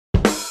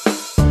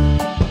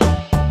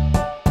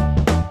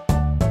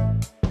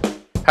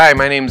Hi,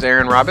 my name's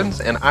Aaron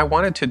Robbins, and I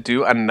wanted to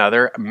do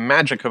another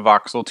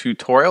MagicaVoxel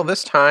tutorial,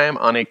 this time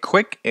on a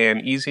quick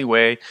and easy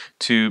way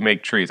to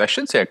make trees. I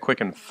should say a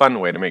quick and fun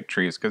way to make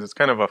trees, because it's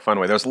kind of a fun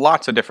way. There's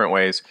lots of different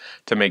ways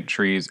to make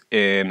trees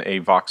in a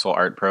voxel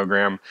art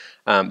program.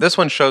 This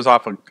one shows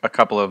off a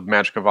couple of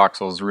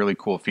MagicaVoxel's really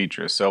cool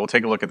features, so we'll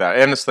take a look at that.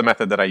 And it's the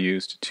method that I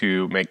used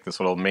to make this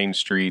little Main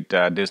Street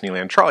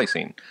Disneyland trolley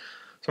scene.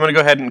 So I'm going to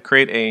go ahead and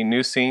create a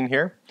new scene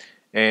here.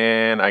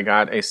 And I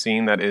got a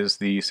scene that is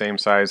the same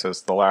size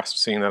as the last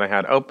scene that I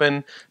had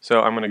open. So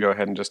I'm going to go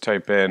ahead and just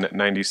type in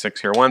 96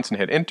 here once and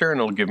hit enter,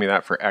 and it'll give me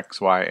that for X,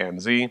 Y, and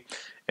Z.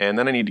 And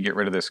then I need to get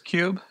rid of this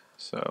cube.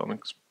 So I'm going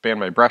to expand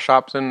my brush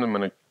option. I'm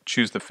going to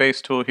choose the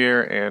face tool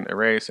here and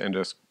erase and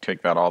just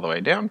take that all the way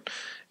down.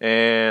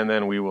 And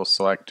then we will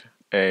select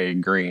a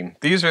green.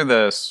 These are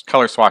the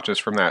color swatches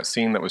from that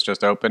scene that was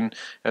just open,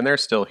 and they're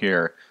still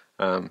here.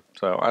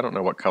 So I don't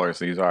know what colors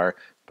these are.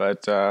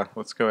 But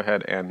let's go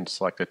ahead and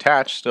select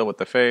attach still with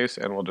the face,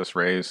 and we'll just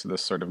raise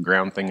this sort of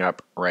ground thing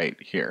up right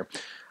here.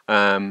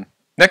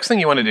 Next thing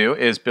you want to do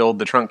is build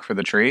the trunk for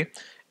the tree.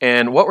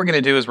 And what we're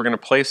going to do is we're going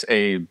to place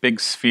a big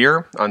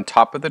sphere on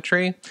top of the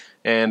tree,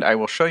 and I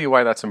will show you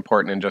why that's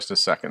important in just a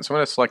second. So I'm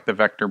going to select the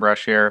vector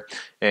brush here,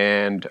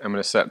 and I'm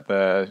going to set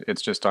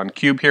it's just on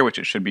cube here, which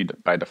it should be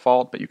by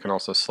default, but you can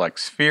also select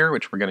sphere,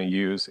 which we're going to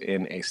use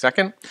in a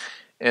second.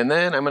 And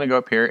then I'm going to go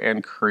up here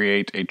and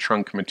create a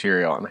trunk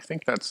material. And I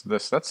think that's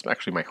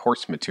actually my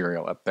horse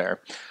material up there.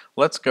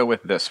 Let's go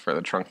with this for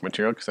the trunk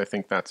material because I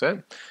think that's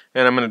it.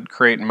 And I'm going to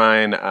create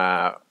mine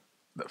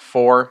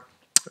 4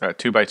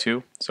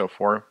 2x2, so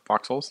 4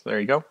 voxels. There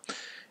you go.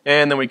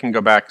 And then we can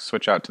go back,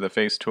 switch out to the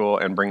face tool,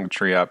 and bring the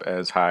tree up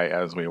as high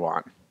as we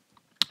want.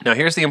 Now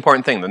here's the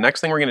important thing. The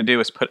next thing we're going to do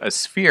is put a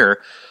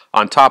sphere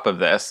on top of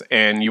this,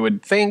 and you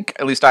would think,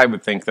 at least I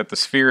would think, that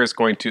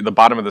the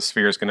bottom of the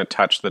sphere is going to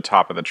touch the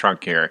top of the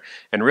trunk here.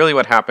 And really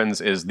what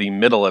happens is the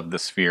middle of the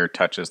sphere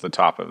touches the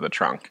top of the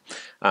trunk.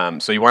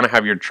 So you want to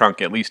have your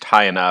trunk at least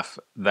high enough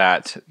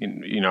that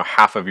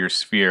half of your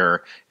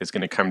sphere is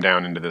going to come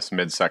down into this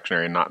midsection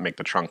area and not make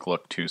the trunk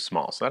look too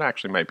small. So that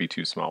actually might be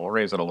too small. We'll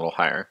raise it a little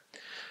higher.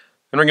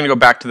 Then we're going to go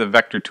back to the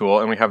vector tool,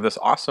 and we have this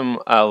awesome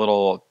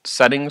little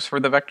settings for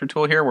the vector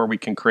tool here where we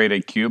can create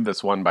a cube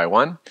that's 1 by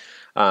 1.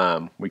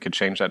 We could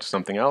change that to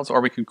something else, or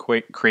we could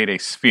create a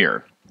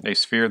sphere. A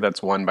sphere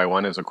that's 1 by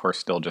 1 is of course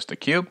still just a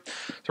cube.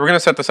 So we're going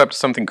to set this up to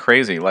something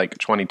crazy like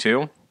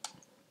 22.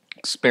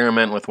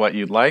 Experiment with what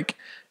you'd like,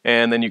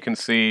 and then you can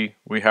see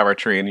we have our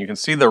tree, and you can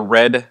see the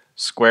red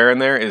square in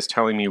there is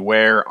telling me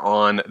where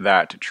on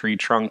that tree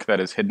trunk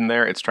that is hidden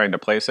there it's trying to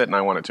place it, and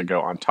I want it to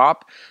go on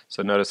top.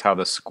 So notice how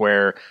the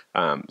square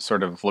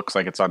sort of looks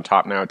like it's on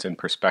top now. It's in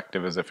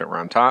perspective as if it were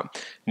on top.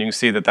 And you can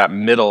see that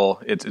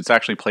middle, it's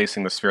actually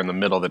placing the sphere in the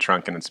middle of the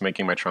trunk, and it's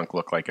making my trunk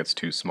look like it's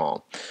too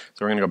small. So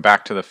we're going to go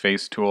back to the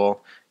face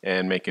tool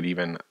and make it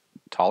even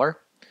taller.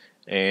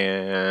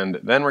 And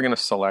then we're going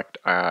to select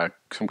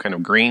some kind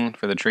of green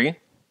for the tree.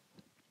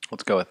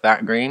 Let's go with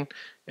that green,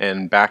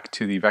 and back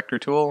to the vector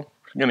tool.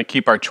 We're going to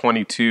keep our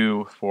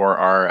 22 for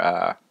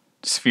our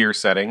sphere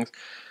settings.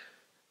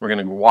 We're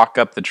going to walk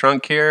up the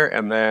trunk here,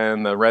 and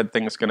then the red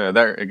thing is going to,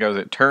 there it goes,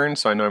 it turns,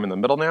 so I know I'm in the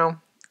middle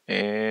now,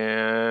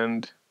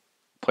 and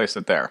place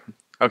it there.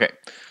 Okay,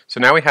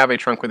 so now we have a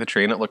trunk with a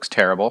tree, and it looks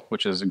terrible,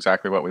 which is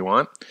exactly what we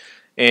want.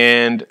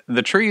 And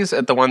the trees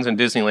at the ones in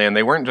Disneyland,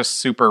 they weren't just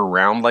super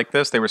round like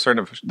this. They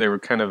were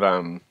kind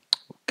of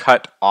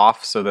cut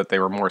off so that they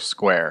were more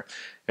square.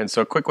 And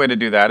so a quick way to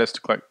do that is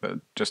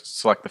to just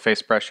select the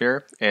face brush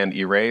here and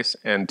erase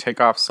and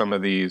take off some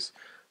of these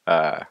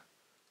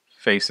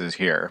faces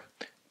here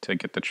to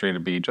get the tree to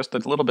be just a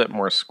little bit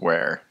more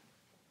square.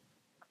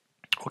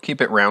 We'll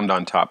keep it round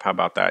on top. How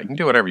about that? You can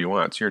do whatever you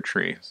want. It's your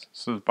tree.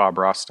 This is Bob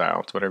Ross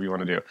style. It's whatever you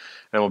want to do.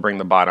 And we'll bring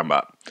the bottom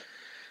up.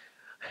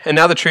 And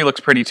now the tree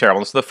looks pretty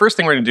terrible. So the first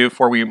thing we're going to do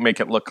before we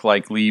make it look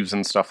like leaves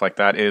and stuff like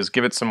that is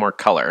give it some more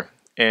color.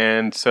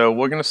 And so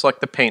we're going to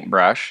select the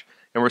paintbrush,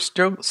 and we're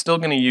still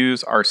going to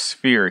use our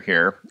sphere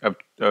here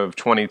of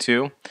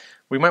 22.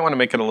 We might want to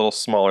make it a little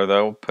smaller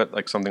though, put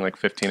like something like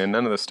 15, and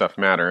none of this stuff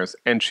matters,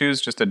 and choose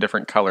just a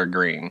different color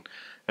green.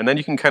 And then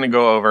you can kind of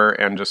go over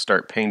and just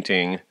start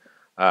painting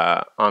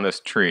on this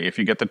tree. If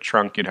you get the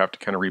trunk, you'd have to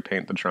kind of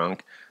repaint the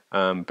trunk,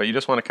 but you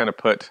just want to kind of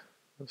put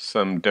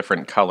some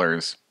different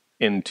colors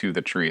into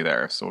the tree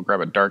there. So we'll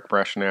grab a dark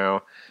brush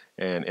now,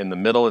 and in the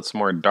middle it's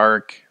more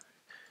dark,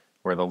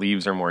 where the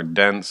leaves are more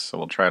dense, so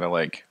we'll try to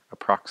like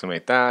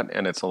approximate that,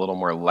 and it's a little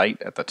more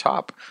light at the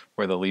top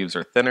where the leaves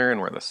are thinner and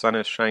where the sun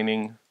is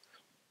shining.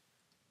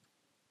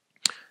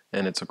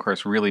 And it's of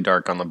course really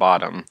dark on the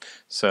bottom.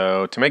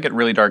 So to make it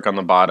really dark on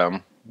the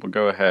bottom, we'll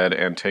go ahead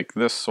and take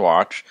this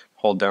swatch,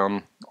 hold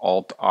down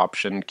Alt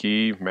Option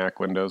key, Mac,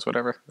 Windows,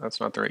 whatever, that's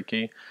not the right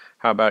key.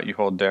 How about you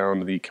hold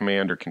down the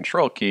Command or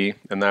Control key,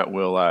 and that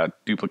will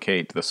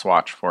duplicate the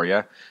swatch for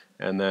you.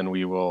 And then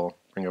we will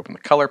bring open the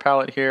color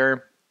palette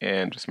here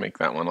and just make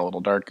that one a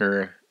little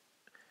darker.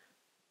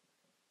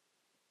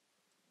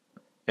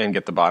 And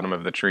get the bottom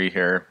of the tree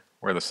here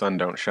where the sun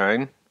don't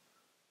shine.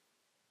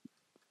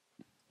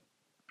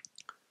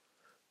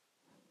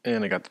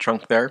 And I got the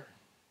trunk there.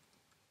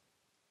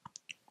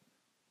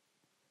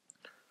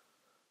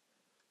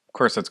 Of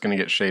course, that's going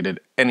to get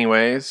shaded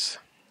anyways.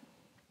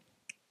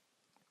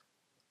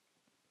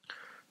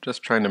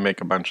 Just trying to make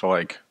a bunch of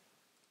like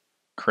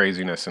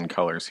craziness in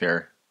colors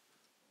here.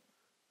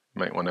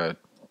 Might want to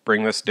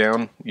bring this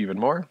down even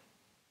more.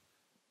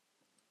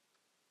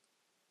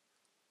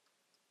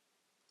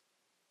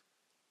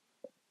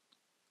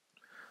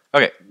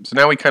 Okay, so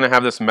now we kind of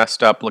have this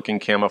messed up looking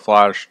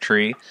camouflage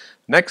tree.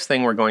 Next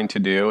thing we're going to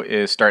do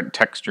is start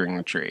texturing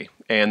the tree.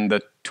 And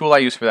the tool I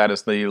use for that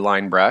is the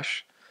line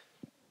brush.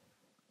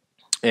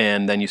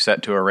 And then you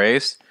set to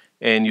erase,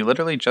 and you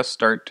literally just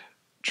start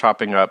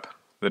chopping up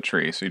the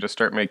tree. So you just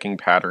start making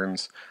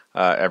patterns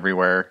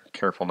everywhere.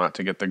 Careful not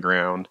to get the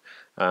ground.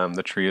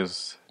 The tree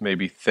is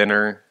maybe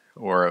thinner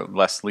or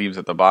less leaves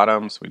at the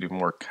bottom, so we do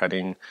more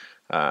cutting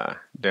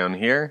down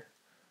here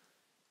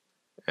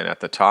and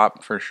at the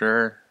top for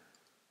sure.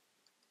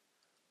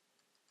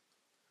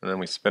 And then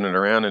we spin it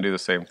around and do the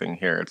same thing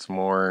here. It's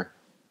more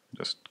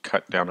just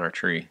cut down our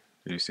tree.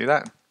 Did you see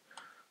that?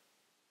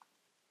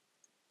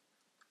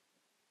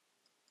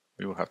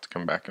 We will have to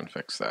come back and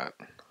fix that.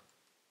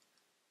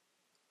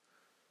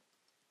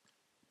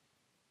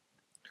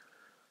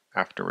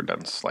 After we're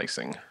done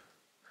slicing.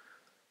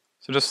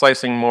 So just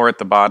slicing more at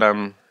the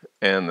bottom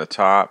and the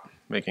top,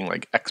 making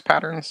like X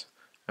patterns,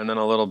 and then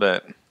a little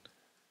bit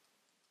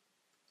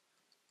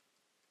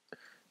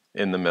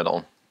in the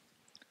middle.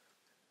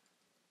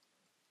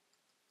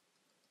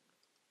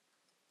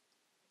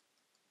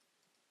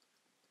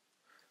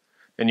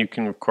 And you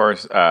can, of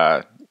course,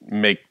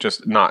 make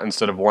just not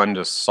instead of one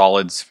just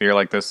solid sphere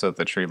like this, so that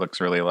the tree looks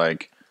really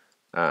like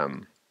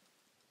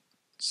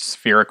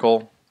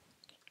spherical,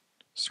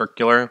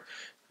 circular.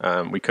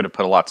 We could have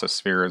put lots of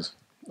spheres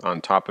on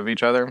top of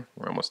each other.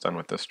 We're almost done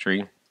with this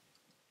tree.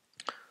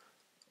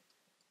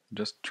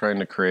 Just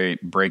trying to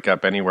break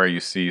up anywhere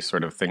you see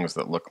sort of things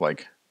that look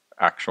like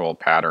actual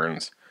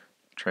patterns.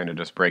 Trying to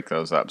just break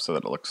those up so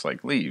that it looks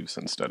like leaves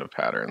instead of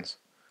patterns.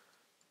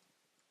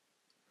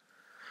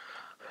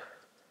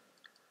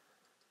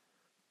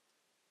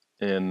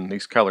 And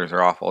these colors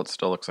are awful. It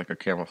still looks like a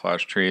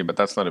camouflage tree, but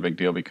that's not a big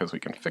deal because we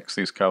can fix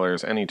these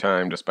colors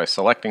anytime just by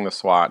selecting the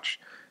swatch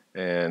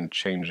and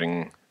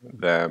changing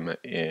them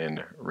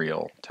in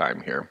real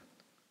time here.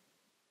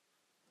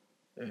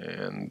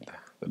 And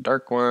the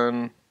dark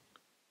one.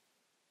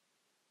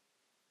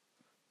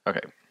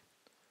 Okay.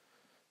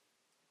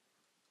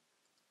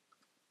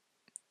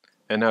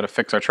 And now to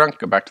fix our trunk,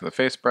 go back to the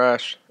face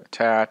brush,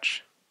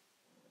 attach.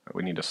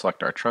 We need to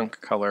select our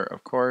trunk color,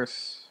 of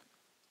course.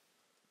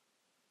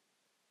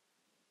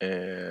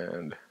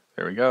 And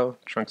there we go,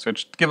 trunk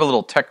switch. To give a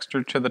little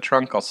texture to the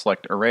trunk, I'll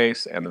select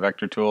erase and the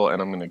vector tool,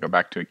 and I'm going to go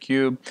back to a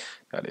cube.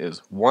 That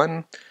is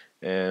 1,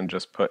 and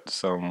just put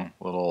some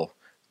little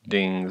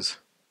dings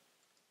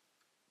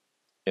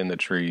in the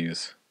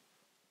tree's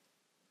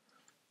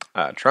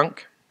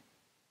trunk.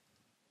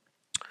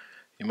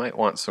 You might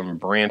want some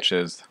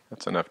branches.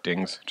 That's enough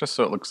dings, just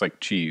so it looks like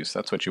cheese.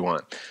 That's what you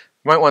want.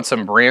 You might want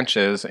some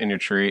branches in your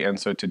tree, and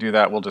so to do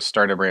that, we'll just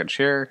start a branch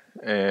here,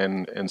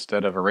 and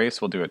instead of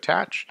erase, we'll do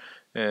attach,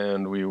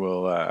 and we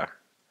will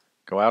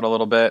go out a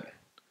little bit,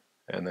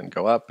 and then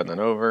go up, and then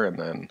over, and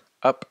then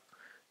up.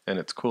 And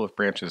it's cool if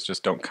branches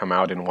just don't come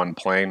out in one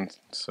plane,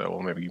 so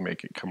we'll maybe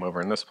make it come over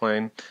in this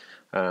plane.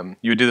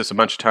 You would do this a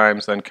bunch of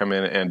times, then come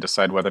in and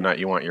decide whether or not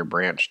you want your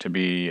branch to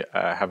be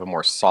have a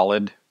more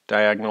solid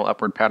diagonal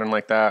upward pattern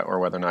like that, or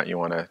whether or not you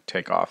want to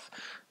take off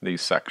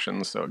these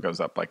sections so it goes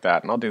up like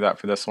that. And I'll do that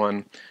for this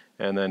one,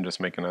 and then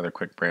just make another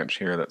quick branch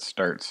here that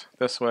starts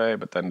this way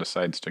but then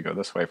decides to go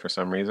this way for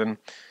some reason.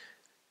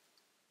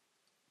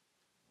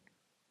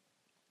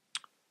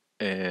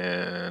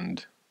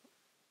 And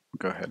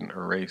go ahead and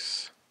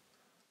erase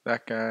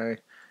that guy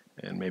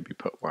and maybe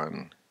put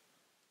one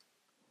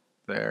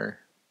there.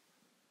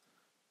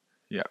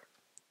 Yeah,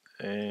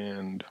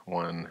 and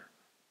one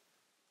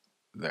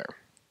there.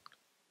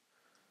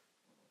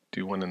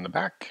 Do one in the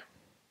back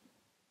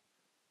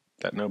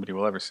that nobody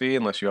will ever see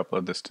unless you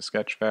upload this to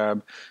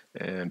Sketchfab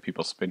and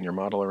people spin your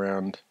model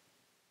around.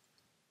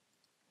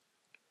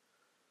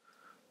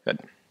 Good.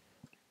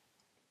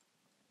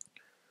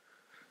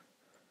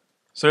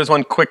 So there's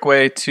one quick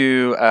way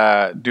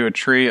to do a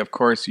tree. Of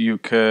course, you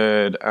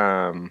could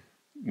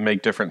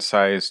make different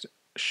sized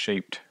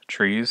shaped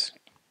trees.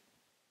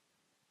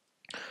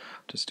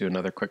 Just do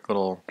another quick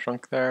little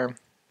trunk there,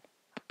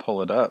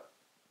 pull it up,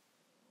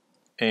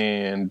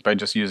 and by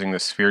just using the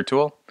sphere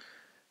tool,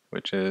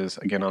 which is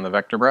again on the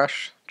vector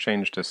brush,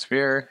 change to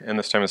sphere, and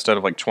this time instead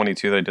of like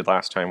 22 that I did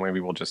last time, maybe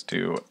we'll just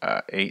do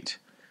 8,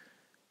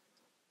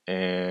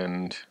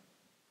 and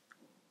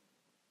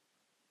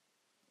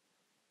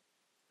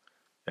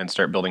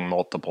start building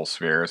multiple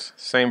spheres.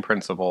 Same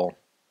principle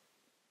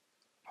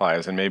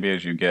applies, and maybe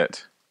as you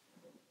get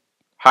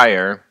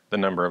higher, the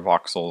number of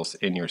voxels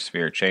in your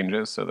sphere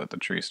changes so that the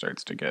tree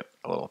starts to get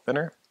a little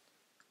thinner.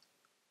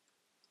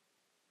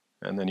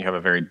 And then you have a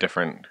very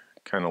different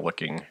kind of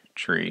looking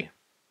tree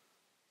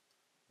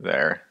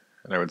there.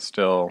 And I would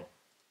still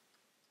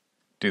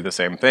do the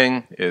same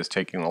thing, is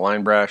taking the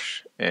line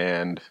brush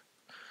and,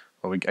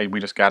 well, we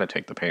just got to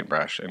take the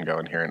paintbrush and go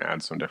in here and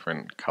add some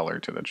different color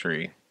to the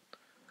tree.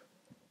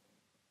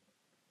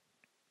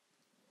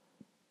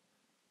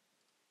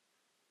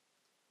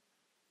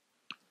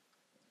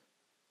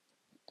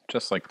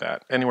 Just like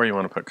that. Anywhere you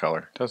want to put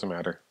color, doesn't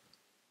matter.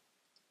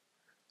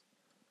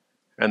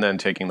 And then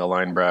taking the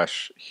line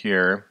brush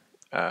here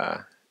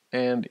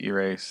and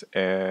erase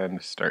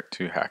and start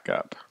to hack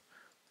up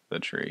the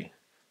tree.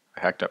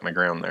 I hacked up my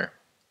ground there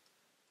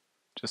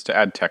just to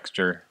add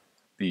texture,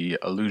 the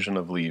illusion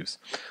of leaves.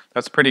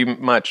 That's pretty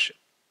much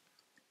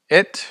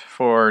it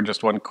for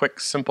just one quick,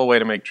 simple way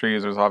to make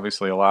trees. There's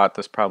obviously a lot.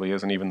 This probably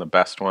isn't even the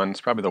best one.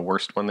 It's probably the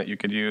worst one that you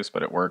could use,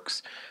 but it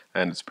works,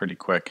 and it's pretty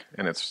quick,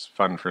 and it's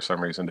fun for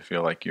some reason to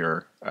feel like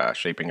you're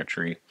shaping a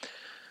tree.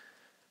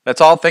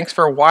 That's all. Thanks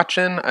for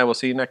watching. I will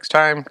see you next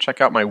time.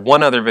 Check out my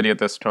one other video at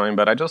this time,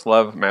 but I just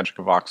love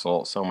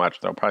MagicaVoxel so much.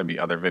 There'll probably be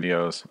other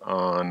videos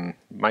on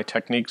my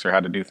techniques or how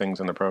to do things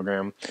in the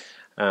program.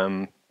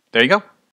 There you go.